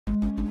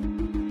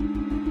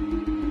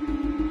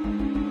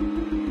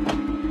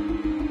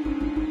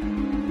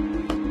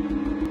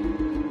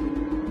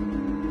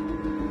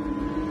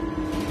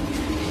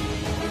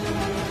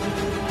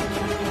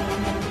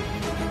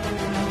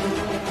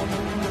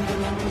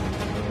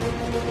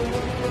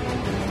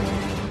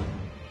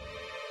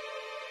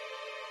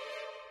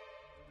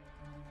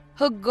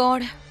ஓ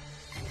God,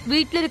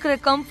 வீட்ல இருக்கிற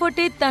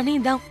கம்ஃபர்ட்டே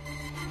தனிதான்.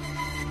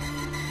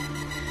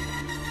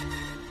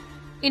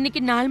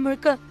 இன்னைக்கு நாள்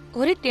முழுக்க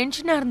ஒரே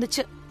டென்ஷனா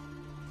இருந்துச்சு.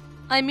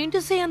 ஐ மீன்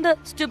டு சே அந்த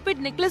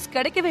ஸ்டூபிட் நெக்லஸ்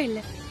கிடைக்கவே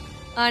இல்லை.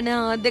 ஆனா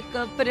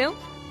அதுக்கப்புறம்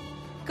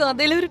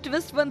கதையில ஒரு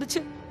ட்விஸ்ட்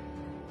வந்துச்சு.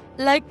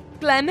 லைக்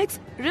கிளைமேக்ஸ்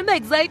ரொம்ப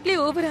எக்ஸைட்லி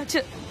ஓவர்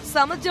ஆச்சு.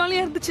 செம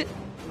ஜாலியா இருந்துச்சு.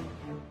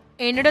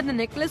 என்னோட அந்த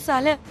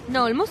நெக்லஸால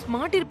நான் ஆல்மோஸ்ட்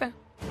மாட்டிருப்பேன்.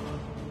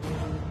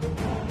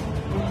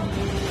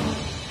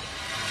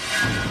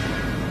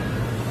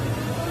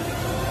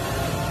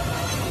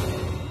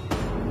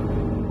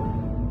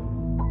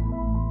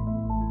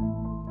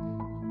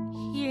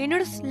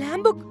 என்னோட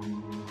ஸ்லாம் புக்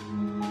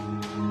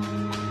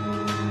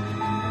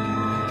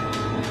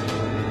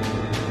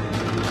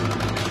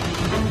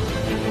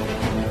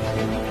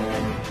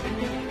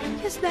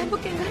ஸ்லாம்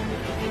புக் எங்க?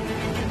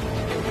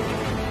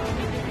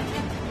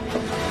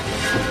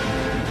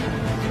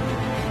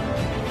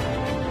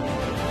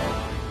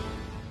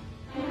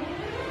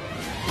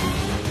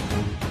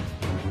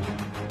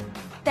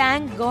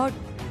 தேங்க் காட்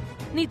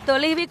நீ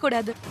தொலைவே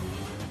கூடாது.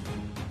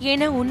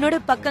 ஏன்னா உன்னோட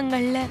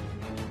பக்கங்கள்ல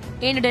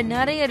என்னோட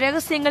நிறைய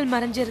ரகசியங்கள்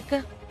மறைஞ்சிருக்கு.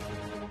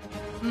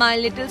 My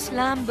little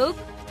slam book.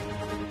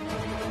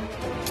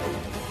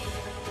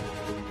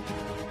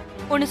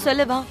 ஒன்னு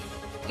சொல்லவா?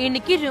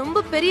 இன்னைக்கு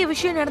ரொம்ப பெரிய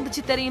விஷயம்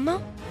நடந்துச்சு தெரியுமா?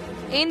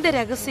 இந்த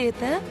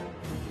ரகசியத்தை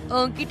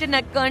உன்கிட்ட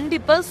நான்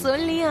கண்டிப்பா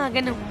சொல்லியே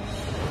ஆகணும்.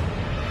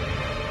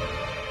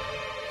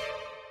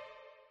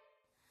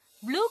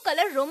 ப்ளூ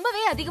கலர்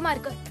ரொம்பவே அதிகமா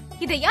இருக்கு.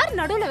 இத யார்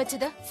நடுவுல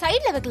வச்சது?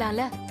 சைடுல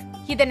வைக்கலாம்ல.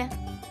 இதென்ன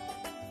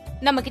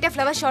நம்ம கிட்ட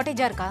ஃப்ளவர்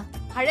ஷார்ட்டேஜா இருக்கா?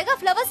 அழகா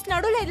ஃப்ளவர்ஸ்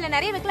நடுவுல இதுல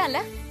நிறைய வைக்கலாம்ல.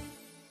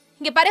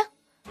 இங்க பாரு,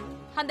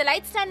 அந்த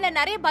லைட் ஸ்டாண்ட்ல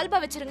நிறைய பல்பா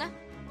வச்சிருங்க.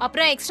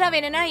 அப்புறம் எக்ஸ்ட்ரா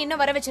வேணும்னா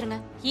இன்னும் வர வச்சிருங்க.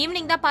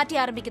 ஈவினிங் தான் பார்ட்டி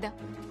ஆரம்பிக்குது.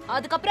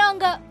 அதுக்கப்புறம்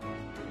அங்க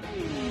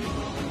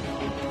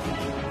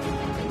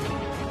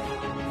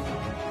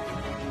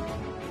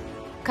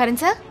கரண்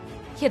சார்,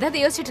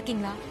 ஏதாவது யோசிச்சுட்டு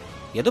இருக்கீங்களா?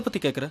 எதை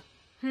பத்தி கேக்குற?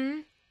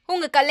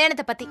 உங்க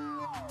கல்யாணத்தை பத்தி.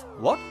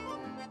 வாட்?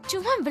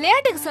 சும்மா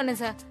விளையாட்டுக்கு சொன்னேன்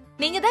சார்.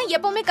 நீங்க தான்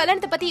எப்பவுமே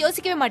கல்யாணத்தை பத்தி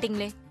யோசிக்கவே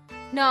மாட்டீங்களே.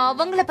 நான்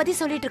அவங்கள பத்தி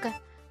சொல்லிட்டு இருக்கேன்.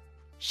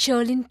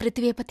 ஷர்லின்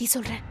பிருத்திவியை பத்தி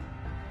சொல்றேன்.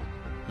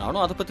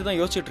 நானும் அதை பத்தி தான்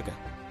யோசிச்சுட்டு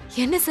இருக்கேன்.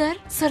 என்ன சார்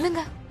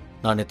சொல்லுங்க.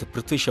 நான் நேத்து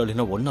பிருத்வி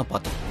ஷர்லினை ஒன்னா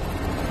பார்த்தேன்.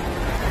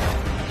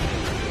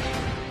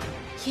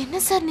 என்ன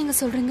சார் நீங்க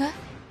சொல்றீங்க?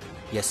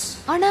 எஸ்.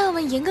 ஆனா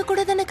அவன் எங்க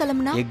கூட தானே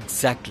கிளம்புனா?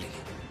 எக்ஸாக்ட்லி.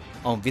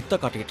 அவன் வித்த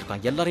காட்டிக்கிட்டு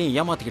இருக்கான், எல்லாரையும்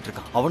ஏமாத்திக்கிட்டு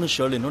இருக்கான். அவனும்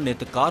ஷர்லினும்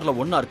நேத்து கார்ல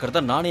ஒன்னா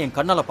இருக்கிறத நானே என்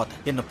கண்ணால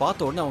பார்த்தேன். என்ன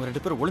பார்த்த உடனே அவங்க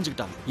 2 பேரும்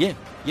ஒளிஞ்சுக்கிட்டாங்க. ஏன்,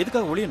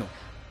 எதுக்காக ஒளியணும்?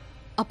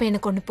 அப்ப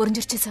எனக்கு ஒண்ணு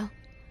புரிஞ்சிருச்சு சார்.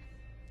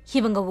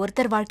 இவங்க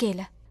ஒருத்தர்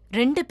வாழ்க்கையில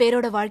 2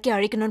 பேரோட வாழ்க்கையை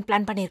அழிக்கணும்னு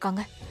பிளான்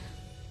பண்ணிருக்காங்க.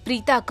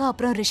 பிரீதா அக்கா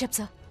அப்புறம் ரிஷப்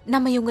சார்.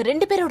 நம்ம இவங்க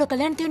 2 பேரோட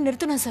கல்யாணத்தையும்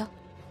நிறுத்தணும் சார்.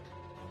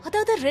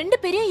 அதாவது 2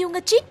 பேரையும்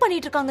இவங்க சீட்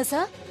பண்ணிட்டு இருக்காங்க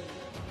sir.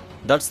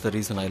 That's the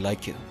reason I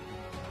like you.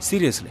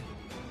 Seriously.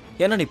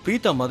 ஏன்னா நீ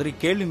பிரீதா மாதிரி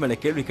கேள்வி மேல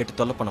கேள்வி கேட்டு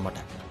தொல்லை பண்ண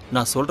மாட்டேன்.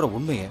 நான் சொல்ற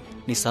உண்மையை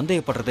நீ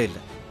சந்தேகப்படுறதே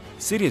இல்லை.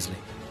 Seriously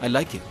I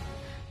like you.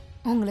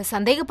 உங்களை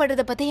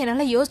சந்தேகப்படுறத பத்தி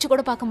என்னால யோசிச்சு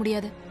கூட பார்க்க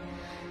முடியாது.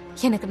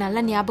 எனக்கு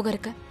நல்ல ஞாபகம்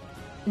இருக்கு.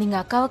 நீங்க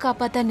அக்காவை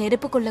காப்பாத்த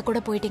நெருப்புக்குள்ள கூட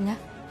போயிட்டீங்க.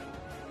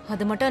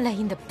 அது மட்டும் இல்ல,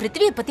 இந்த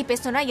பிருத்திவியை பத்தி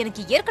பேசணும்னா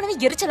எனக்கு ஏற்கனவே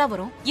எரிச்சலா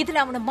வரும்.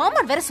 இதுல அவன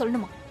மாமன் வேற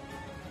சொல்லணுமா?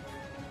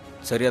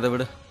 சரி, அதை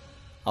விட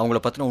அவங்கள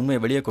பத்தின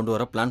உண்மையை வெளியே கொண்டு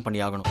வர பிளான்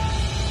பண்ணி ஆகணும்.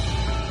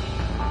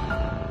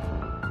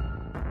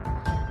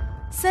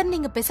 சார்,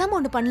 நீங்க பேசாம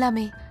ஒண்ணு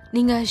பண்ணலாமே.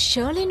 நீங்க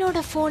ஷர்லினோட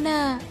போனை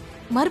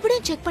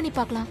மறுபடியும் செக் பண்ணி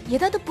பார்க்கலாம்.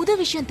 ஏதாவது புது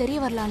விஷயம் தெரிய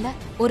வரலாம்ல.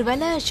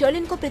 ஒருவேளை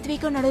ஷர்லினுக்கும்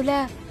பிருத்திவிக்கும் நடுவுல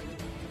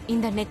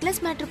இந்த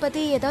நெக்லஸ் மேட்டர்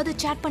பத்தி ஏதாவது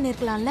சாட்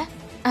பண்ணிருக்கலாம்ல.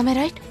 am I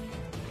right?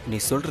 நீ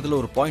சொல்றதுல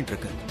ஒரு பாயிண்ட்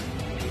இருக்கு.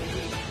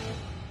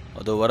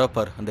 அதோ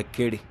வரப்பார் அந்த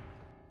கேடி.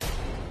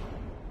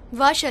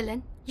 வா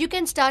ஷர்லன், you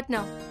can start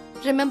now.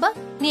 Remember,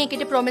 நீ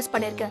என்கிட்ட ப்ராமிஸ்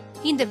பண்ணிருக்க.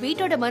 இந்த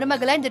வீட்டோட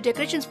மருமகளா இந்த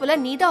டெக்கரேஷன்ஸ் ஃபுல்லா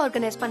நீ தான்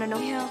ஆர்கனைஸ்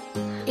பண்ணணும்.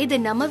 இது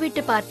நம்ம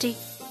வீட்டு பார்ட்டி.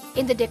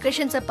 இந்த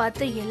டெக்கரேஷன்ஸ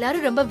பார்த்து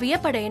எல்லாரும் ரொம்ப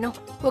வியப்படையணும்.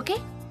 ஓகே?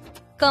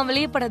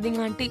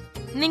 கவலையப்படாதீங்க ஆண்டி.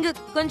 நீங்க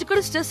கொஞ்சம்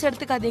கூட ஸ்ட்ரெஸ்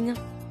எடுத்துக்காதீங்க.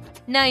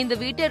 நான் இந்த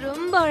வீட்டை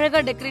ரொம்ப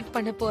அழகா டெக்கரேட்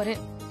பண்ண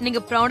போறேன்.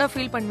 நீங்க ப்ரௌடா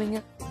ஃபீல்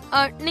பண்ணுவீங்க.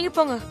 நீங்க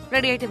போங்க,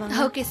 ரெடி ஆயிட்டு வாங்க.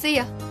 Okay, see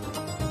ya.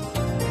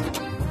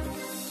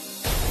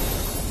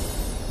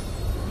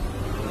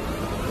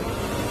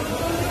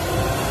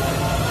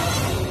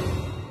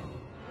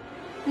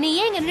 நீ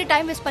ஏன் இங்க நின்னு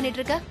டைம் வேஸ்ட் பண்ணிட்டு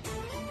இருக்க?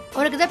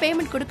 உனக்கு தான்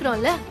payment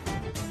கொடுக்கறோம்ல.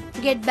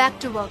 Get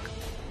back to work.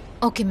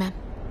 Okay ma'am.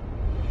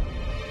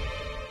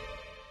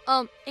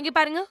 இங்க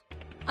பாருங்க,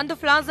 அந்த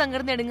ஃப்ளார்ஸ் அங்க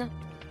இருந்து எடுங்க.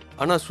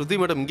 ஆனா ஸ்ருதி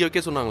மேடம் இங்க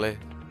வைக்க சொன்னாங்களே.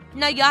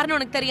 நான் யாருன்னு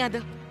உனக்கு தெரியாது.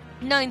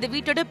 நான் இந்த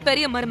வீட்டோட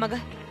பெரிய மருமக.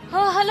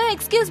 Hello,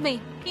 excuse me.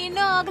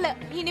 இன்னும் ஆகல,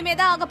 இனிமே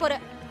தான் ஆக போற.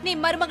 நீ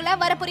மருமகளா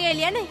வர போறியா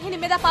இல்லையான்னு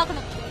இனிமே தான்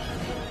பார்க்கணும்.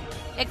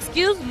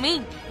 எக்ஸ்கியூஸ் மீ,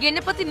 என்ன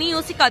பத்தி நீ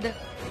யோசிக்காத.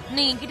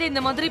 நீ என்கிட்ட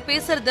இந்த மாதிரி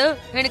பேசுறது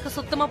எனக்கு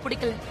சுத்தமா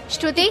பிடிக்கல.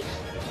 ஸ்ருதி,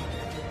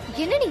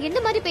 என்ன நீ இந்த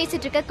மாதிரி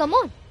பேசிட்டு இருக்க? Come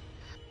on.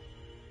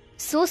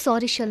 So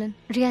sorry Sherlyn,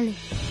 really.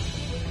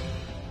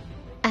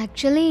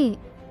 Actually,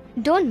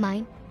 don't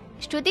mind.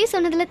 ஸ்ருதி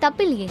சொன்னதுல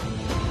தப்பு இல்லையே.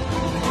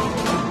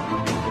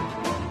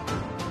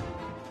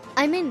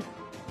 I mean,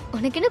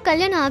 உனக்கு இன்னும்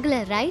கல்யாணம் ஆகல,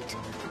 ரைட்?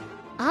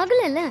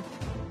 ஆகலல்ல,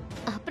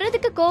 அப்புறம்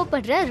அதுக்கு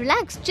கோவப்படுற?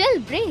 Relax, chill,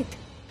 breathe.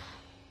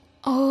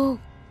 ஓ,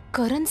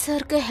 கரண்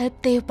சாருக்கு ஹெல்ப்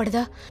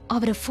தேவைப்படுதா?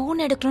 அவர்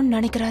ஃபோன் எடுக்கணும்னு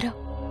நினைக்கிறாரு.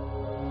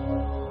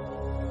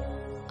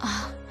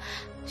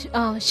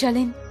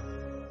 Sherlin,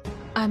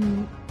 I'm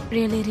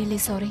really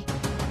sorry.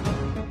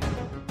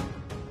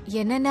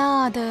 என்னன்னா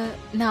அதை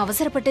நான்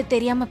அவசரப்பட்டு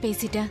தெரியாம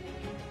பேசிட்டேன்.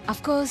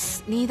 அஃப்கோர்ஸ்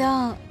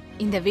நீதான்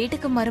இந்த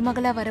வீட்டுக்கு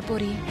மருமகளா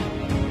வரப்போறிய.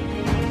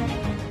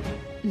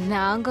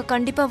 நாங்க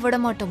கண்டிப்பா விட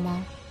மாட்டோமா.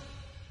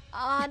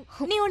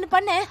 நீ ஒண்ணு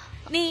பண்ண,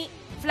 நீ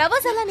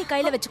ஃப்ளவர்ஸ் எல்லாம் நீ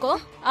கையில வச்சுக்கோ,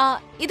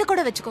 இது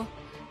கூட வச்சுக்கோ.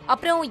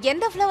 அப்புறம்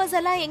எந்த ஃப்ளவர்ஸ்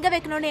எல்லாம் எங்க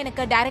வைக்கணும்னு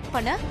எனக்கு டைரக்ட்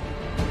பண்ண.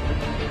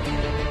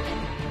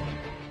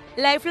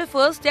 லைஃப்ல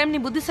ஃபர்ஸ்ட் டைம் நீ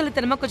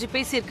புத்திசாலித்தனமா கொஞ்சம்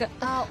பேசியிருக்க.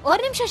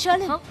 ஒரு நிமிஷம்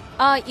ஷர்லின்,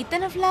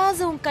 இத்தனை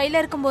ஃப்ளவர்ஸ் உன்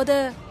கையில இருக்கும்போது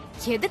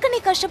எதுக்கு நீ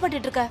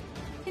கஷ்டப்பட்டுட்டு இருக்க?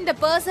 இந்த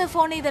பர்ஸ்,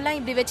 போன் இதெல்லாம்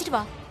இப்படி வச்சுட்டு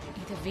வா.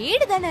 இது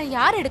வீடு தானே,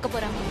 யார் எடுக்க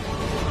போறாங்க?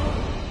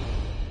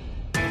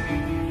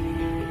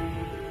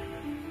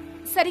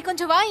 சரி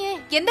கொஞ்சம் வா.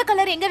 எந்த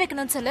கலர் எங்க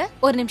வைக்கணும்னு சொல்லு.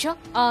 ஒரு நிமிஷம்.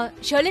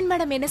 ஷர்லின்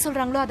மேடம் என்ன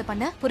சொல்றாங்களோ அதை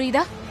பண்ண,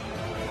 புரியுதா?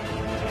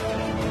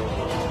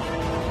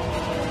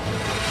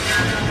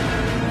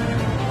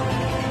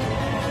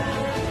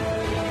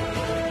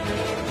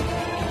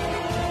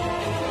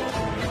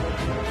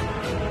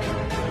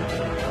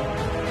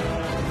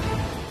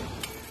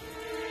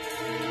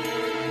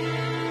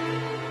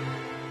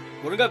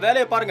 ஒழுங்கா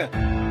வேலையை பாருங்க.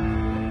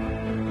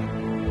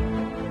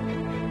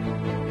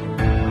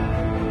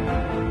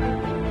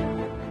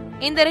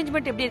 இந்த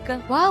அரேஞ்ச்மெண்ட் எப்படி இருக்கு?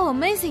 Wow,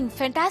 amazing,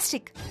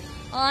 fantastic.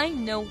 I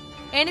know.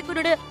 எனக்கு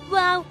உன்னோட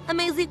வாவ்,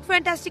 அமேசிங்,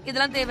 ஃபேண்டாஸ்டிக்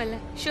இதெல்லாம் தேவையில்ல.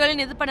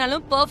 ஷர்லின் எது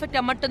பண்ணாலும்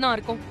பெர்ஃபெக்ட்டா மட்டும் தான்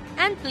இருக்கும்.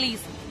 அண்ட்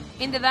ப்ளீஸ்,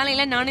 இந்த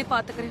வேலையில நானே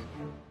பாத்துக்கிறேன்.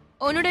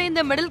 உன்னோட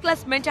இந்த மிடில்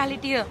கிளாஸ்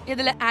மென்டாலிட்டிய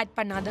இதுல ஆட்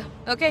பண்ணாத,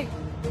 ஓகே?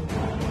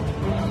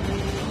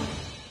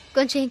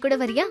 கொஞ்சம் என் கூட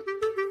வரியா?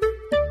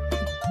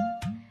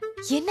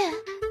 என்ன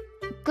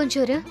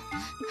கொஞ்சம் ஒரு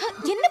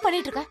என்ன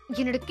பண்ணிட்டு இருக்க?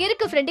 என்னோட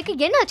கிறுக்கு ஃப்ரெண்டுக்கு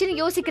என்ன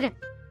ஆச்சுன்னு யோசிக்கிறேன்.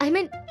 ஐ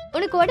மீன்,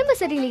 உனக்கு உடம்பு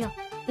சரியில்லையா?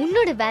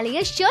 உன்னோட வேலைய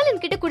ஷர்லின்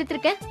கிட்ட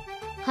கொடுத்திருக்க.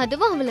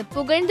 அதுவும் அவளை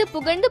புகழ்ந்து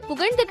புகழ்ந்து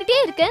புகழ்ந்துகிட்டே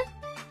இருக்க.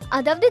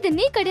 அதாவது இது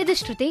நீ கிடையாது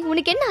ஸ்ருதி.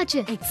 உனக்கு என்ன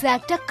ஆச்சு?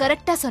 எக்ஸாக்ட்டா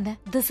கரெக்ட்டா சொன்ன.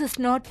 This is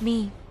not me.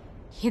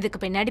 இதுக்கு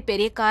பின்னாடி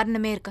பெரிய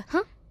காரணமே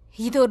இருக்கு.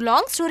 இது ஒரு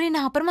லாங் ஸ்டோரி,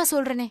 நான் அப்புறமா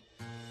சொல்றேனே.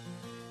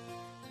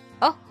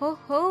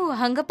 ஓஹோ,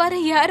 அங்க பாரு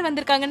யார்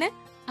வந்திருக்காங்கன்னு.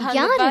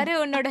 அங்க பாரு,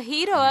 உன்னோட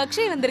ஹீரோ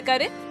அக்ஷய்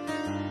வந்திருக்காரு.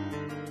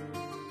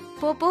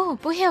 போ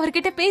போய்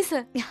அவர்கிட்ட பேசு.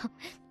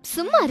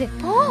 சும்மா இரு,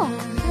 போ.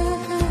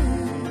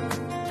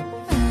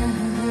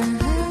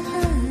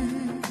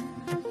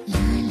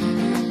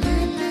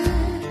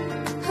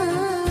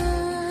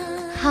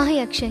 Hi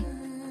Akshay.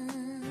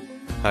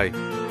 Hi.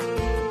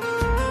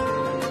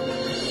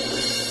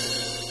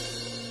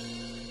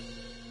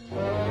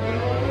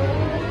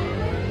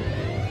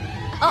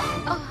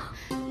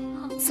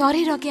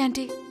 Sorry rakhi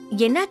aunty.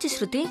 என்னாச்சு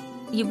ஸ்ருதி?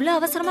 இவ்ளோ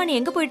அவசரமா நீ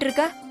எங்க போயிட்டு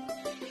இருக்க?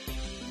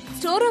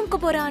 ஸ்டோர் ரூம்க்கு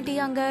போறேன் ஆண்டி.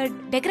 அங்க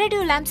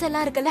டெக்கரேட்டிவ் லேம்ப்ஸ்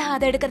எல்லாம் இருக்குல்ல,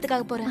 அதை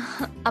எடுக்கிறதுக்காக போறேன்.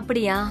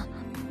 அப்படியா?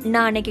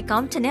 நான் அன்னைக்கு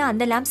காமிச்சனே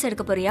அந்த லேம்ப்ஸ்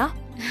எடுக்க போறியா?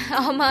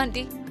 ஆமா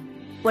ஆண்டி.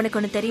 உனக்கு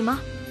ஒண்ணு தெரியுமா?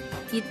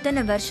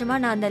 இத்தனை வருஷமா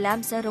நான் அந்த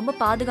லேம்ப்ஸ ரொம்ப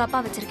பாதுகாப்பா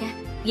வச்சிருக்கேன்.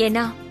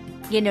 ஏன்னா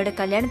என்னோட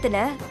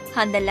கல்யாணத்துல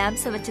அந்த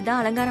லேம்ப்ஸ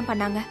வச்சுதான் அலங்காரம்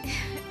பண்ணாங்க.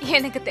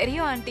 எனக்கு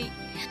தெரியும் ஆண்டி.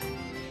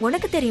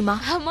 உனக்கு தெரியுமா?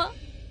 ஆமா.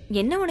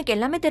 என்ன உனக்கு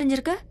எல்லாமே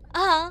தெரிஞ்சிருக்கு?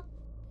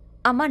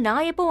 ஆமா,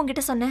 நான் எப்போ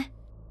உன்கிட்ட சொன்னேன்?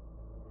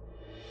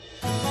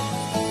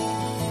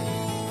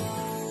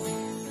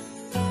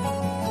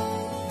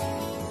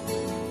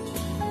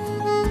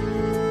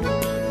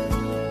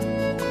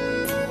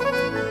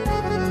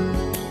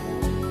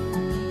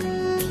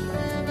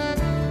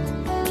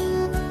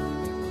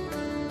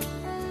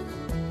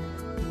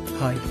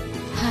 ஹாய்.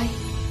 ஹாய்.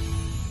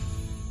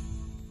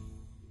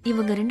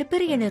 இவங்க ரெண்டு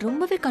பேரும் என்ன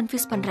ரொம்பவே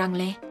கன்ஃபியூஸ்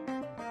பண்றாங்களே.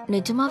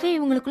 நிஜமாவே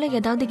இவங்களுக்குள்ள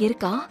ஏதாவது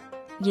இருக்கா,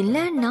 இல்ல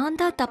நான்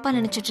தான் தப்பா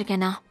நினைச்சிட்டு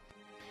இருக்கேனா?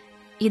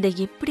 இதை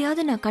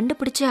எப்படியாவது நான்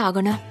கண்டுபிடிச்சே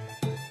ஆகணும்.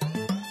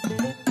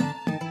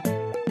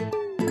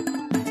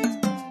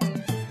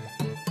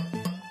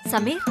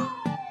 சமீர்,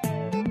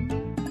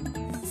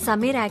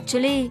 சமீர்,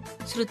 ஆக்சுவலி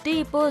ஸ்ருதி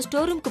இப்போ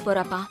ஸ்டோர் ரூம்க்கு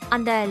போறாப்பா.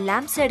 அந்த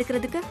லேம்ப்ஸ்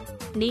எடுக்கிறதுக்கு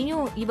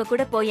நீயும் இவ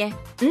கூட போயேன்.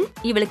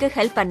 இவளுக்கு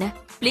ஹெல்ப் பண்ண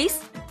ப்ளீஸ்.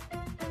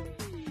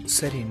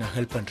 சரி, நான்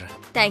ஹெல்ப் பண்றேன்.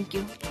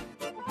 தேங்க்யூ.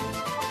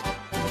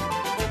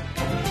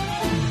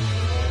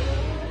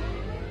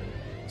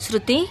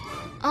 ஸ்ருதி.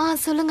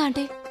 சொல்லுங்க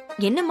ஆண்டி.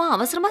 என்னம்மா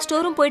அவசரமா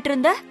ஸ்டோர் ரூம் போயிட்டு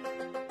இருந்த?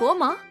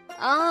 போமா.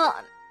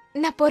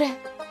 நான் போறேன்,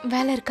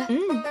 வேலை இருக்க.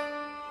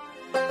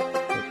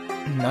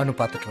 நானும்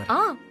பார்த்துட்டு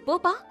வரேன்.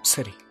 போப்பா.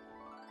 சரி.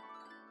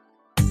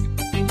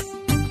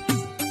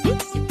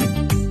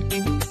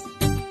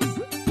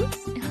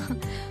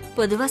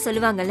 பொதுவா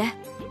சொல்லுவாங்கல்ல,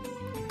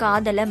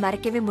 காதல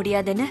மறைக்கவே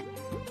முடியாதுன்னு.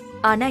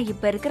 ஆனா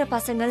இப்ப இருக்கிற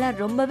பசங்க எல்லாம்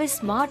ரொம்பவே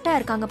ஸ்மார்ட்டா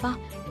இருக்காங்கப்பா.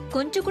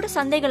 கொஞ்சம் கூட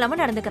சந்தேகம் இல்லாம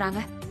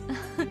நடந்துக்கிறாங்க.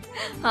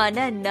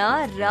 ஆனா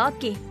நான்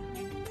ராக்கி,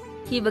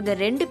 இவங்க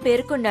ரெண்டு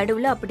பேருக்கும்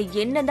நடுவுல அப்படி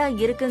என்னதான்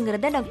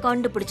இருக்குங்கறத நான்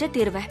கண்டுபிடிச்ச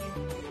தீர்வேன்.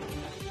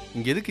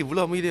 இங்க எதுக்கு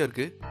இவ்வளவு அமைதியா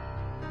இருக்கு?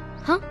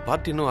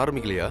 பார்ட்டி இன்னும்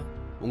ஆரம்பிக்கலையா?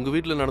 உங்க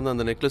வீட்ல நடந்த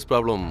அந்த நெக்லஸ்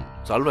ப்ராப்ளம்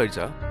சால்வ்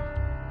ஆயிடுச்சா?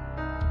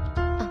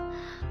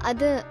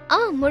 அது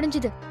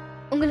முடிஞ்சது.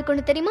 உங்களுக்கு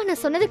ஒண்ணு தெரியுமா?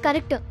 நான் சொன்னது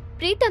கரெக்ட்.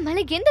 பிரீதா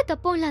மேல எந்த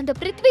தப்பும் இல்ல. அந்த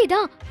பிருத்வி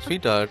தான்.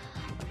 ஸ்வீட் ஹார்ட்,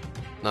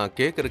 நான்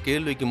கேட்குற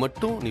கேள்விக்கு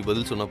மட்டும் நீ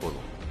பதில் சொன்னா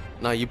போதும்.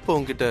 நான் இப்போ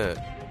உங்ககிட்ட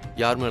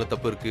யார் மேல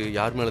தப்பு இருக்கு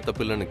யார் மேல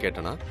தப்பு இல்லைன்னு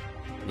கேட்டேனா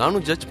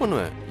நானும் ஜட்ஜ்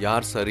பண்ணுவேன்.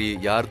 யார் சரி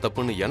யார்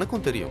தப்புன்னு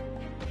எனக்கும் தெரியும்.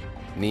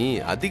 நீ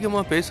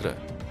அதிகமா பேசுற.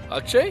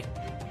 Akshay,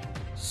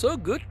 so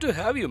good to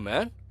have you,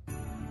 man.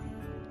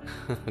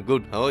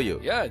 Good, how are you?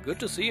 Yeah, good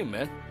to see you,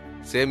 man.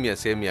 Same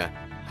here.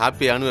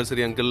 Happy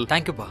anniversary, uncle.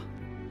 Thank you, pa.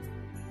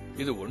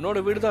 இது உன்னோட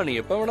வீடு தான், நீ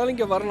எப்ப வேணாலும்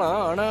இங்க வரலாம்.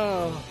 ஆனா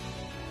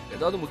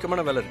ஏதாவது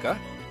முக்கியமான வேலை இருக்கா?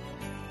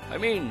 ஐ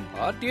மீன்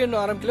பார்ட்டின்னு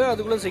ஆரம்பிக்கல,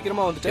 அதுக்குள்ள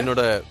சீக்கிரமா வந்துட்டேன்.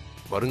 என்னோட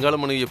வருங்கால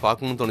மனைவியை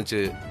பார்க்கணும்னு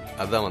தோணுச்சு,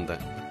 அதான்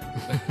வந்தேன்.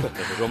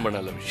 ரொம்ப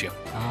நல்ல விஷயம்.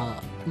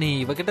 நீ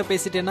இவகிட்ட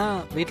பேசிட்டேன்னா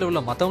வீட்டுல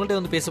உள்ள மத்தவங்கள்ட்ட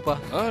வந்து பேசுப்பா.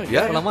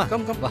 போலாமா?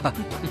 கம் கம் வா.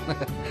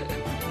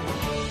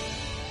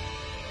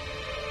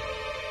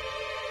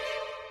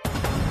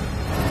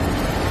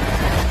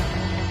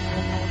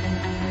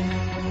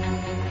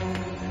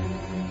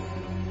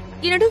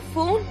 என்னோட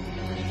போன்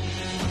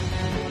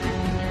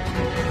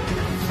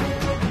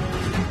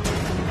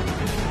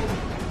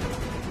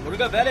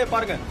முருகா, வேலையை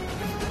பாருங்க.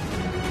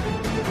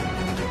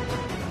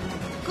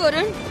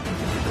 கரண்,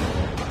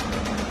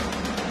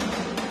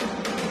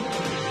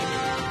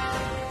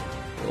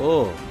 ஓ,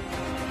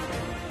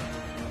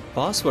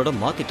 பாஸ்வேர்டை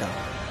மாத்திட்டா.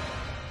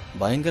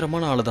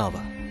 பயங்கரமான ஆளுதான் அவ.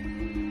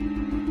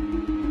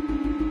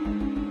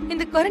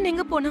 இந்த கரண்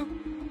எங்க போனா?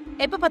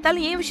 எப்ப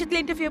பார்த்தாலும் ஏன்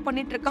விஷயத்துல இன்டர்வியூ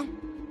பண்ணிட்டு இருக்கான்.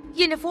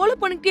 என்ன ஃபாலோ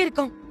பண்ணிட்டே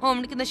இருக்கான்.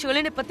 அவனுக்கு இந்த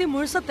ஷெர்லினை பத்தி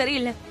முழுசா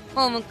தெரியல.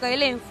 அவன்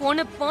கையில என்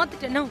போனை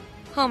பார்த்துட்டேன்னா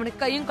அவனுக்கு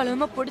கையும்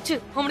களவுமா பிடிச்சு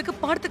அவனுக்கு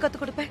பாடத்தை கத்து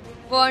கொடுப்பேன்.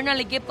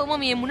 வாழ்நாளைக்கு எப்பவும்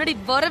அவன் என் முன்னாடி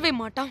வரவே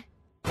மாட்டான்.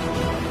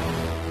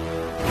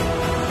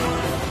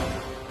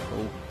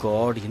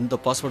 காட், இந்த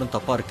பாஸ்வேர்டும்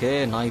தப்பா இருக்கே.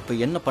 நான் இப்ப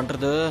என்ன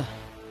பண்றது?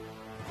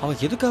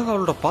 அவன் எதுக்காக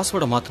அவளோட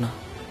பாஸ்வேர்டை மாத்தினா?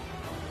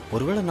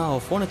 ஒருவேளை நான்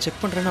அவ போனை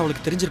செக் பண்றேன்னு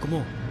அவளுக்கு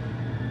தெரிஞ்சிருக்குமோ?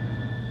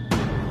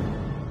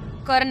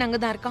 கரண்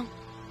அங்கதான் இருக்கான்.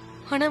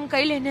 ஆனா அவன்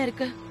கையில என்ன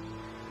இருக்கு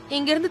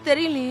இங்க இருந்து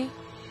தெரியலையே.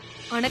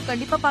 ஆனா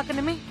கண்டிப்பா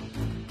பாக்கணுமே.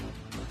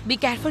 Be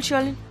careful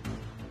Sherlin.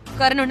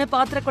 கரண் ஒண்ணு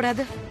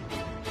பாத்திரக்கூடாது.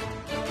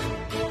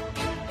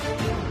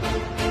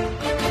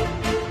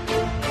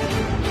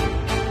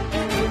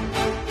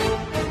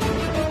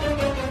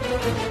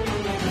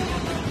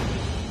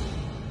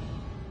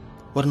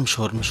 ஒரு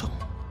நிமிஷம்.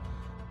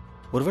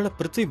 ஒருவேளை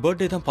பிருத்வி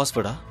பர்த்டே தான்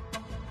பாஸ்வேர்டா?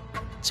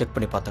 செக்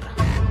பண்ணி பார்த்துறேன்.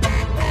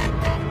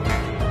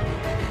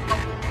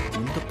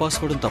 இந்த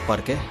பாஸ்வேர்டும் தப்பா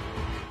இருக்கே.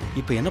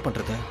 இப்போ என்ன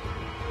பண்றது?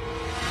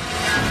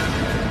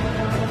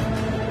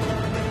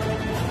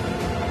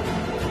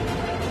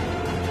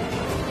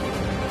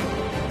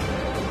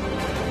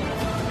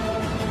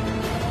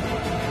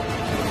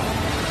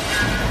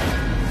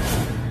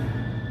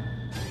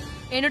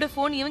 என்னோட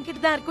போன் இவன் கிட்ட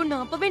தான் இருக்கும்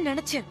நான் அப்பவே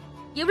நினைச்சேன்.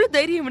 எவ்வளவு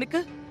தைரியம் இவனுக்கு.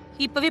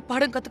 இப்பவே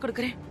பாடம் கத்து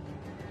கொடுக்கறேன்.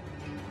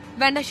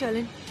 வேண்டாம்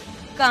ஷர்லின்,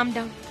 காம்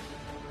டவுன்.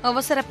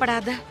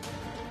 அவசரப்படாத.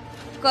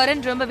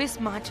 கரண் ரொம்பவே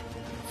ஸ்மார்ட்.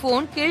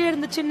 போன் கீழே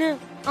இருந்துச்சுன்னு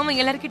அவன்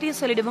எல்லார்கிட்டயும்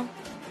சொல்லிடுவான்.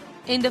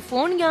 இந்த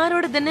போன்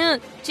யாரோடதுன்னு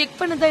செக்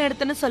பண்ணதான்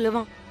எடுத்துன்னு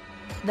சொல்லுவான்.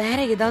 வேற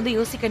ஏதாவது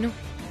யோசிக்கணும்,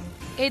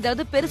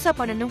 ஏதாவது பெருசா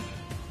பண்ணணும்.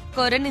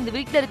 கரண் இந்த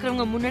வீட்டுல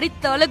இருக்கிறவங்க முன்னாடி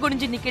தலை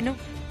குனிஞ்சு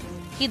நிக்கணும்.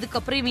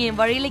 இதுக்கப்புறம் இவன்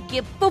என் வழியில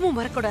எப்பவும்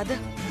வரக்கூடாது.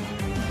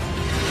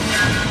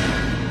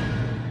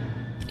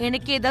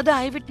 எனக்கு ஏதாவது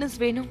ஐ விட்னஸ்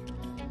வேணும்.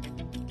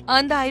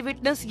 அந்த ஐ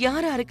விட்னஸ்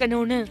யாரா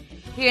இருக்கணும்னு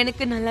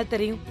எனக்கு நல்லா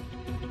தெரியும்.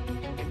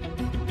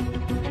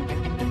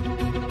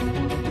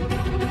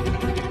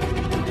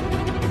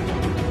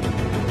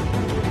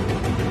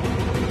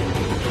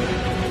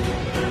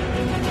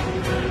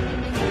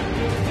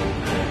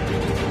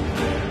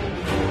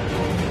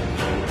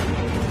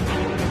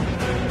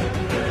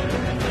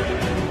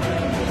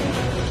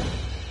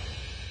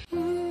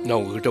 நான்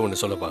உங்ககிட்ட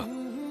ஒண்ணு சொல்லப்பா.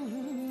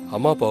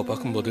 அம்மா அப்பாவை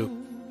பார்க்கும்போது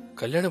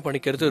கல்யாணம்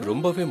பண்ணிக்கிறது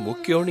ரொம்பவே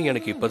முக்கியம்னு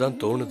எனக்கு இப்பதான்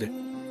தோணுது.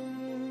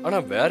 ஆனா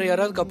வேற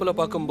யாராவது கப்பலை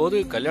பார்க்கும்போது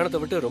கல்யாணத்தை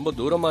விட்டு ரொம்ப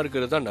தூரமா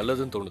இருக்கிறது தான்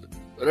நல்லதுன்னு தோணுது.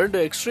 ரெண்டு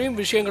எக்ஸ்ட்ரீம்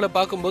விஷயங்களை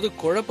பார்க்கும்போது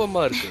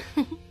குழப்பமா இருக்கு.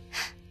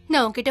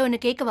 நான் உன்கிட்ட ஒன்னு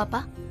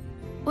கேட்கவாப்பா?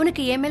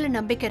 உனக்கு என் மேல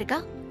நம்பிக்கை இருக்கா?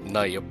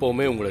 நான்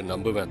எப்பவுமே உங்களை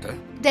நம்புவேன்.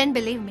 Then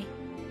believe me.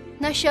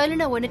 நான்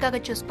ஷர்லினை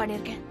உனக்காக சூஸ்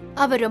பண்ணிருக்கேன்.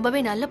 அவ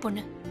ரொம்பவே நல்ல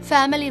பொண்ணு.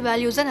 ஃபேமிலி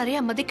வேல்யூஸை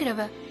நிறைய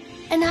மதிக்கிறவ.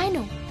 And I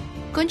know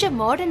கொஞ்சம்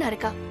மாடர்னா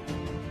இருக்கா.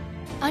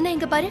 ஆனா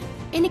இங்க பாரு,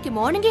 இன்னைக்கு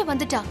மார்னிங்கே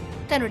வந்துட்டா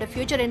தன்னோட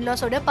ஃபியூச்சர்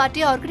இன்லாஸோட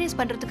பார்ட்டியை ஆர்கனைஸ்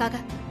பண்றதுக்காக.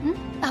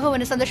 அவ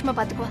உன்னை சந்தோஷமா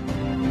பாத்துக்குவா.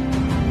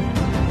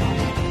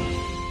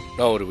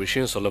 நான் ஒரு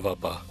விஷயம்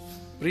சொல்லவாப்பா.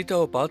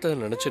 பிரீதாவை பார்த்த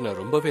நினைச்சு நான்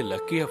ரொம்பவே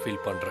லக்கியா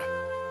ஃபீல் பண்றேன்.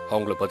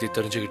 அவங்கள பத்தி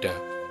தெரிஞ்சுக்கிட்டேன்.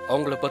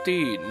 அவங்கள பத்தி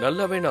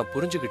நல்லாவே நான்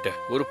புரிஞ்சுக்கிட்டேன்.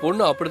 ஒரு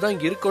பொண்ணு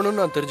அப்படிதான்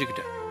இருக்கணும்னு நான்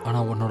தெரிஞ்சுக்கிட்டேன்.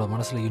 ஆனா உன்னோட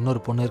மனசுல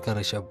இன்னொரு பொண்ணு இருக்கா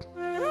ரிஷப்.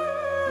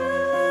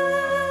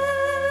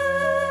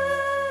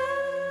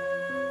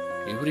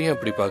 இவரு ஏன்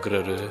அப்படி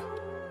பாக்குறாரு?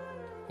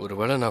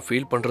 ஒருவேளை நான்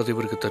ஃபீல் பண்றது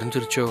இவருக்கு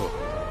தெரிஞ்சிருச்சோ?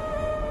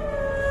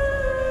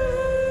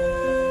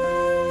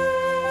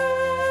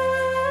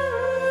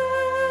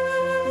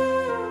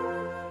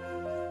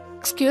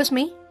 எக்ஸ்கியூஸ்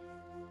மீ,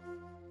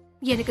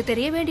 எனக்கு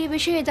தெரிய வேண்டிய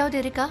விஷயம் ஏதாவது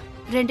இருக்கா?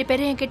 ரெண்டு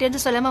பேரும் என்கிட்ட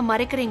இருந்து சொல்லாம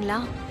மறைக்கிறீங்களா?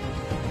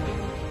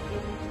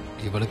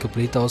 இவளுக்கு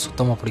பிரீத்தாவை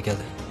சுத்தமா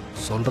பிடிக்காது.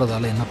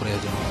 சொல்றதால என்ன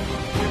பிரயோஜனம்?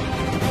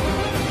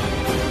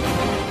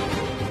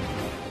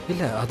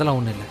 இல்ல, அதெல்லாம்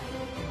ஒண்ணு இல்ல.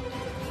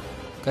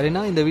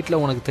 கரீனா, இந்த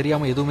வீட்டில் உனக்கு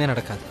தெரியாமல் எதுவுமே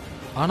நடக்காது.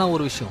 ஆனால்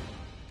ஒரு விஷயம்,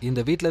 இந்த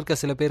வீட்டில் இருக்க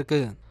சில பேருக்கு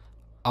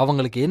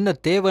அவங்களுக்கு என்ன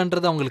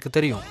தேவைன்றது அவங்களுக்கு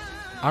தெரியும்.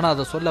 ஆனால்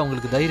அதை சொல்ல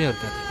அவங்களுக்கு தைரியம்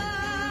இருக்காது.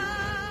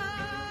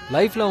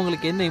 லைஃப்பில்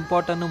அவங்களுக்கு என்ன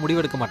இம்பார்ட்டன்ட்னு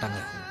முடிவெடுக்க மாட்டாங்க.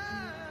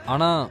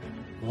 ஆனால்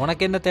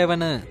உனக்கு என்ன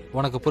தேவைன்னு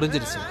உனக்கு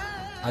புரிஞ்சிருச்சு.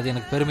 அது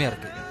எனக்கு பெருமையாக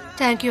இருக்கு.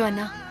 தேங்க்யூ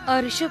அண்ணா.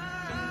 ரிஷப்,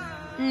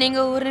 நீங்க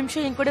ஒரு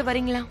நிமிஷம் என் கூட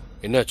வரீங்களா?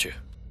 என்னாச்சு?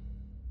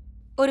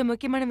 ஒரு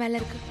முக்கியமான வேலை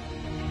இருக்கு.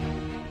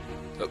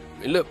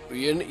 இல்ல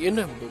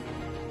என்ன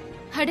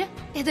அட,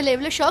 இதுல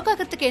இவ்வளவு ஷாக்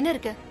ஆகிறதுக்கு என்ன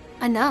இருக்கு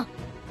அண்ணா?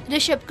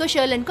 ரிஷப்க்கும்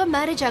ஷர்லனுக்கும்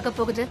மேரேஜ் ஆக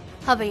போகுது.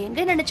 அவ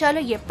எங்க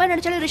நினைச்சாலும் எப்ப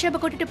நினைச்சாலும் ரிஷப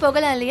கூட்டிட்டு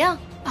போகலாம் இல்லையா?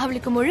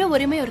 அவளுக்கு முழு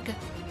உரிமையும் இருக்கு.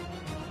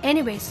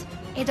 எனிவேஸ்,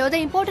 ஏதாவது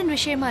இம்பார்ட்டன்ட்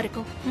விஷயமா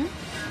இருக்கும்.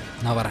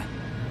 நான் வரேன்.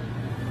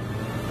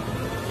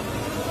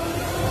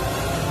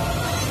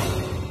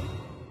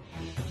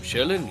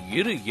 ஷெர்லின்,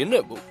 இரு.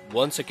 என்ன?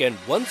 ஒன்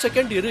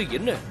செகண்ட் இரு.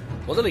 என்ன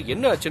முதல்ல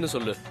என்ன ஆச்சுன்னு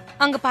சொல்லு.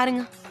 அங்க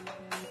பாருங்க.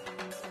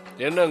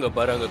 என்ன அங்க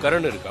பாரு? அங்க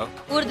கரண் இருக்கான்.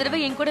 ஒரு தடவை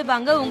என் கூட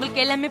வாங்க, உங்களுக்கு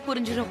எல்லாமே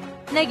புரிஞ்சிடும்.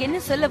 நான் என்ன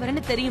சொல்ல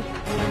வரேன்னு தெரியும்.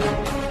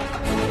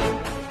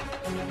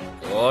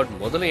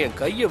 முதல்ல என்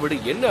கைய விடு.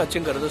 என்ன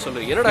ஆச்சுங்கறத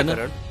சொல்லு. என்னடா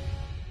கரண்?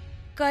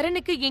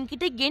 கரனுக்கு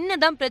என்கிட்ட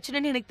என்னதான்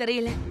பிரச்சனைன்னு எனக்கு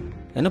தெரியல.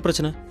 என்ன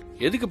பிரச்சனை?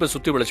 எதுக்கு இப்ப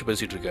சுத்தி வளைச்சு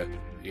பேசிட்டு இருக்க?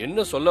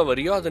 என்ன சொல்ல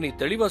வரியோ அதை நீ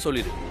தெளிவா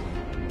சொல்லிடு.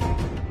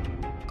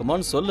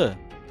 கமான் சொல்லு.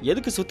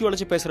 எதுக்கு சுத்தி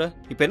வளைச்சு பேசுற?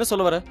 இப்ப என்ன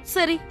சொல்ல வர?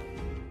 சரி,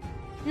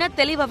 நான்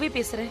தெளிவாவே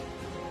பேசுறேன்.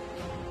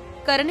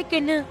 கரனுக்கு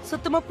என்ன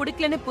சுத்தமா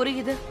பிடிக்கலன்னு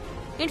புரியுது.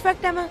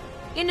 இன்ஃபேக்ட் அவன்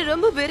என்ன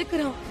ரொம்ப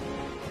வெறுக்கிறான்.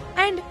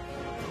 அண்ட்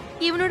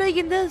இவனோட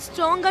இந்த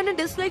ஸ்ட்ராங்கான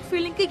டிஸ்லைக்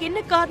ஃபீலிங்க்கு என்ன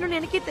காரணம்னு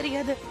எனக்கே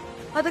தெரியாது.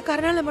 அது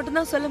கரனால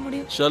மட்டும்தான் சொல்ல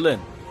முடியும்.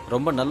 ஷர்லின்,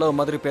 ரொம்ப நல்ல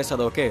மாதிரி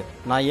பேசாத. ஓகே,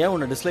 நான் ஏன்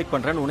உன்னை டிஸ்லைக்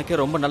பண்றேன்னு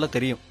உனக்கே ரொம்ப நல்லா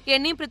தெரியும்.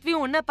 என்னையும்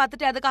பிருத்வியும் ஒன்னா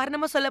பார்த்துட்டு அது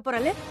காரணமா சொல்ல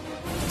போறல.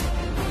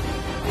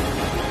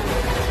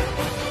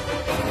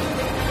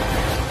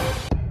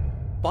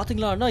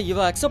 பாத்தீங்களா அண்ணா, இவ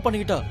அக்செப்ட்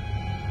பண்ணிக்கிட்டா.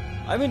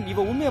 ஐ மீன்,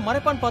 இவ உண்மையை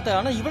மறைப்பான்னு பார்த்தா,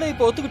 ஆனா இவளே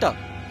இப்ப ஒத்துக்கிட்டா.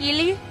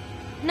 இல்லையே,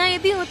 நான்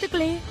எதையும்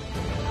ஒத்துக்கலையே.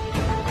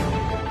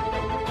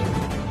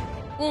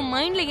 உன்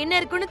மைண்ட்ல என்ன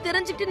இருக்குன்னு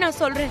தெரிஞ்சுட்டு நான்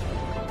சொல்றேன்.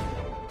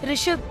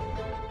 ரிஷப்,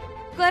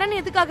 கரண்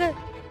எதுக்காக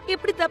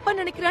இப்படி தப்பா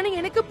நினைக்கிறான்னு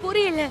எனக்கு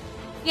புரியல.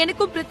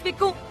 எனக்கும்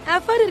பிருத்விக்கும்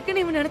அஃபேர்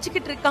இருக்குன்னு இவன்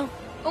நினைச்சுக்கிட்டு இருக்கான்.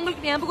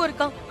 உங்களுக்கு ஞாபகம்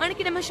இருக்கா?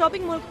 அன்னைக்கு நம்ம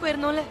ஷாப்பிங் மாலுக்கு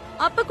போயிருந்தோம்ல,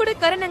 அப்ப கூட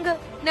கரண் அங்க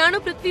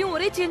நானும் பிருத்வியும்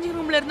ஒரே சேஞ்சிங்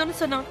ரூம்ல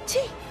இருந்தோம்னு சொன்னான்.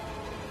 சீ,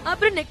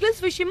 அப்புறம்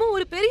நெக்லஸ் விஷயமும்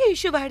ஒரு பெரிய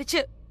இஷ்யூ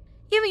ஆயிடுச்சு.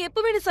 இவன்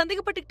எப்பவுமே என்ன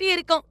சந்தேகப்பட்டுக்கிட்டே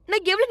இருக்கான்.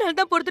 நான் எவ்வளவு நாள்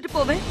தான் பொறுத்துட்டு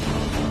போவேன்?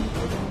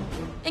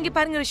 இங்க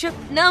பாருங்க ரிஷப்,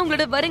 நான்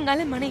உங்களோட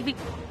வருங்கால மனைவி.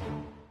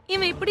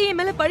 இவன் இப்படி என்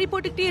மேல பழி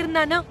போட்டுக்கிட்டே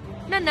இருந்தானா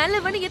நான்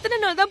நல்லவன்னு எத்தனை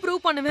நாள் தான்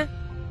ப்ரூவ் பண்ணுவேன்?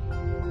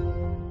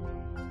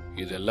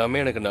 இது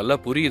எல்லாமே எனக்கு நல்லா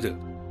புரியுது.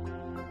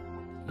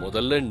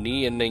 முதல்ல நீ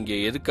என்ன இங்க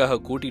எதுக்காக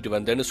கூட்டிட்டு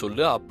வந்தேன்னு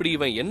சொல்லு. அப்படி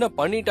இவன் என்ன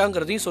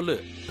பண்ணிட்டாங்கறதையும் சொல்லு.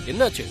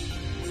 என்னாச்சு?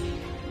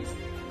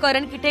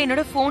 கரண் கிட்ட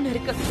என்னோட போன்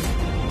இருக்கு.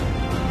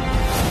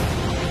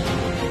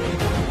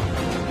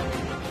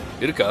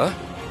 இருக்கா?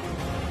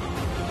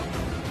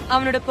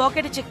 அவனோட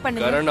பாக்கெட்டை செக்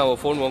பண்ணுங்க. கரண்,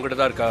 அவன் போன் உங்ககிட்ட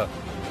தான் இருக்கா?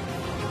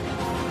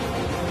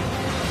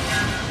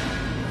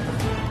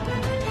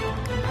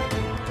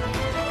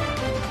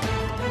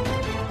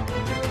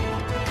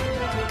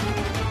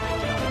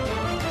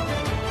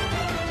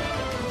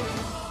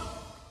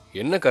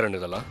 என்ன கரண்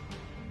இதெல்லாம்?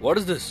 What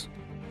is this?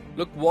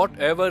 Look,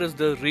 whatever is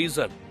the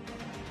reason,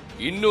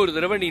 இன்னொரு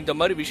தடவை நீ இந்த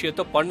மாதிரி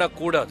விஷயத்தை பண்ண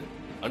கூடாது.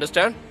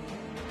 அண்டர்ஸ்டாண்ட்?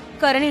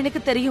 கரண்,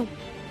 எனக்கு தெரியும்.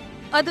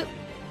 அது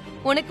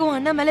உனக்கு உன்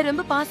அண்ணா மேல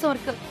ரொம்ப பாசம்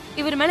இருக்கு,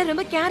 இவர் மேல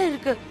ரொம்ப கேர்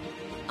இருக்கு.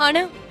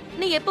 ஆனா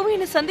நீ எப்பவும்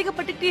என்ன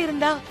சந்தேகப்பட்டுட்டே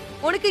இருந்தா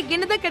உனக்கு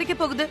என்னதான் கிடைக்க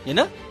போகுது?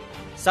 என்ன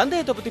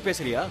சந்தேகத்தை பத்தி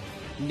பேசுறியா?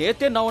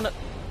 நேத்தே நான் உன்னை...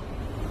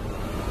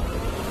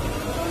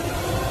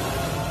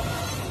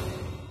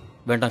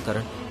 வேண்டாம்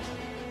கரண்,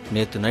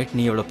 நேத்து நைட்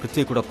நீ இவளை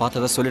பிருத்வி கூட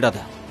பார்த்ததை சொல்லிடாத.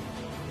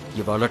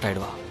 இவ அலர்ட்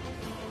ஆயிடுவா.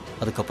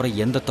 அதுக்கப்புறம்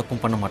எந்த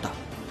தப்பும் பண்ண மாட்டா.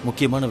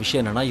 முக்கியமான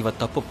விஷயம் என்னன்னா, இவ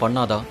தப்பு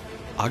பண்ணாதான்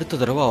அடுத்த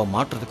தடவை அவ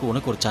மாற்றுறதுக்கு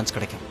உனக்கு ஒரு சான்ஸ்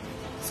கிடைக்கும்.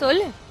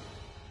 சொல்லு,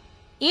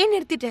 ஏன்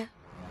நிறுத்திட்ட?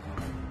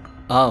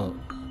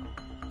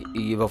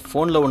 இவ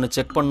போன்ல ஒன்னு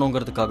செக்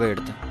பண்ணுங்கிறதுக்காக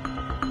எடுத்தேன்.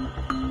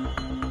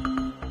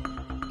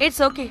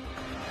 இட்ஸ் ஓகே,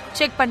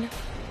 செக் பண்ணு.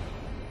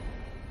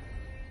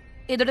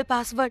 இதோட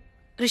பாஸ்வேர்ட்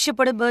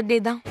ரிஷப்போட பர்த்டே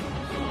தான்.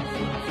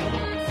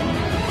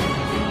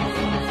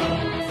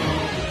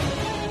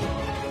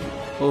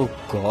 ஓ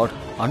காட்,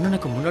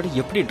 அண்ணனுக்கு முன்னாடி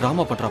எப்படி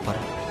டிராமா பண்றா பாரு.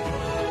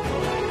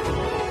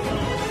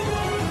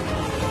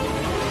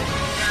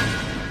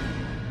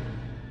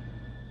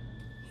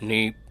 நீ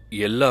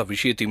எல்லா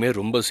விஷயத்தையுமே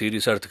ரொம்ப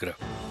சீரியஸா எடுத்துக்கிற.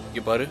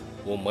 இங்க பாரு,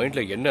 உன்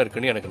மைண்ட்ல என்ன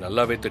இருக்குன்னு எனக்கு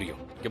நல்லாவே தெரியும்.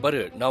 இங்க பாரு,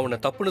 நான் உன்னை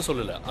தப்புன்னு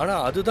சொல்லல, ஆனா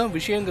அதுதான்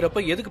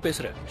விஷயங்கிறப்ப எதுக்கு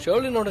பேசுற?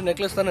 ஷர்லினோட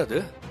நெக்லஸ் தானே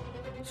அது.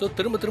 சோ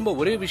திரும்ப திரும்ப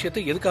ஒரே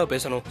விஷயத்தை எதுக்காக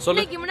பேசணும்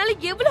சொல்லு. இவனால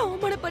எவ்வளவு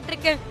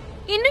அவமானப்பட்டிருக்கேன்.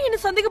 இன்னும் என்ன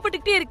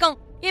சந்தேகப்பட்டுக்கிட்டே இருக்கான்,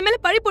 என் மேல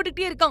பழி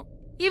போட்டுக்கிட்டே இருக்கான்.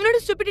 இவனோட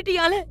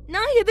ஸ்டூபிடிட்டியால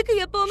நான் எதுக்கு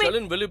எப்பவுமே...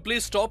 Sherlin, will you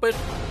please stop it?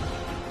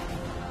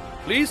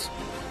 Please.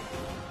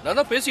 நான்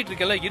தான் பேசிட்டு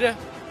இருக்கேன்ல, இரு.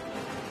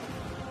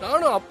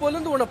 நானும் அப்போல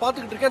இருந்து உன்னை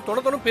பாத்துக்கிட்டு இருக்கேன்,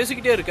 தொடர்ந்து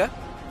பேசிக்கிட்டே இருக்க.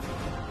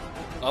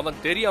 அவன்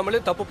தெரியாமலே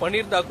தப்பு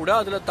பண்ணியிருந்தா கூட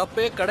அதுல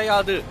தப்பே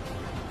கிடையாது.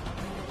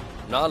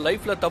 நான்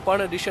லைஃப்ல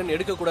தப்பான டிசிஷன்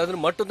எடுக்க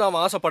கூடாதுன்னு மட்டும் தான்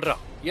அவன்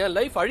ஆசைப்படுறான். என்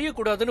லைஃப் அழிய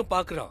கூடாதுன்னு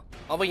பாக்குறான்.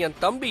 அவன் என்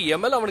தம்பி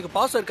என் மேல அவனுக்கு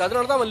பாசம் இருக்கு,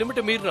 அதனாலதான் அவன்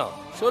limit மீறினான்.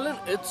 Sherlin,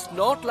 it's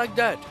not like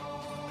that.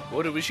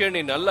 ஒரு விஷயம்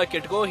நீ நல்லா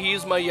கேட்டுக்கோ, he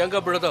is my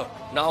younger brother.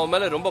 நான் அவன்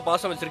மேல ரொம்ப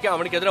பாசம் வச்சிருக்கேன்,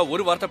 அவனுக்கு எதிராக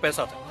ஒரு வார்த்தை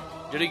பேசாத.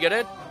 Did you get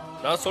it?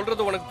 நான்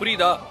சொல்றது உனக்கு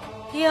புரியுதா?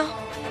 யா.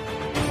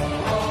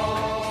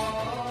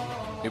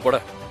 நீ போட,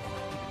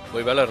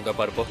 போய் வேலை இருந்தா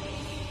பாருப்போ.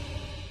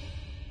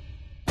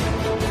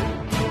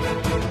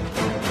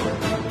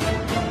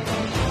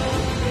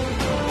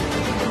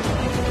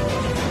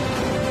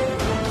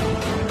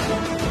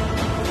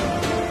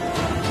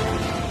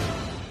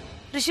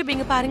 ரிஷப்,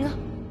 இங்க பாருங்க,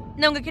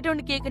 நான் உங்ககிட்ட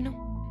ஒண்ணு கேட்கணும்.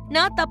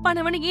 நான்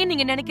தப்பானவனு ஏன்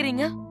நீங்க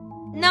நினைக்கிறீங்க?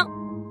 நான்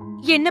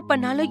என்ன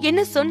பண்ணாலும்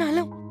என்ன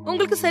சொன்னாலும்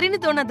உங்களுக்கு சரின்னு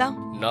தோணாதா?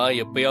 நான்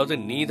எப்பயாவது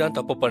நீ தான்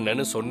தப்பு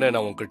பண்ணேன்னு சொன்னேன்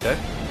நான் உன்கிட்ட?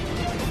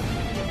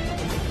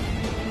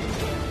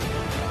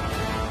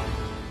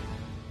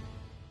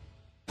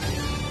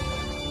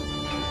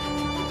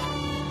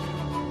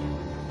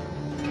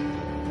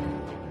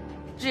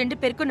 ரெண்டு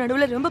பேருக்கும்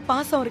நடுவுல ரொம்ப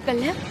பாசம்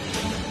இருக்குல்ல,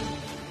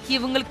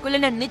 இவங்களுக்குள்ள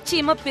நான்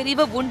நிச்சயமா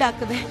பிரிவை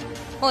உண்டாக்குவேன்.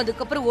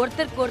 அதுக்கப்புறம்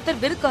ஒருத்தருக்கு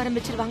ஒருத்தர் வெறுக்க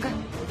ஆரம்பிச்சிருவாங்க,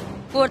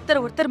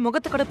 ஒருத்தர்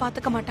முகத்தை கூட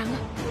பாத்துக்க மாட்டாங்க.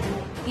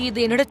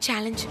 இது என்னோட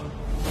சேலஞ்ச்.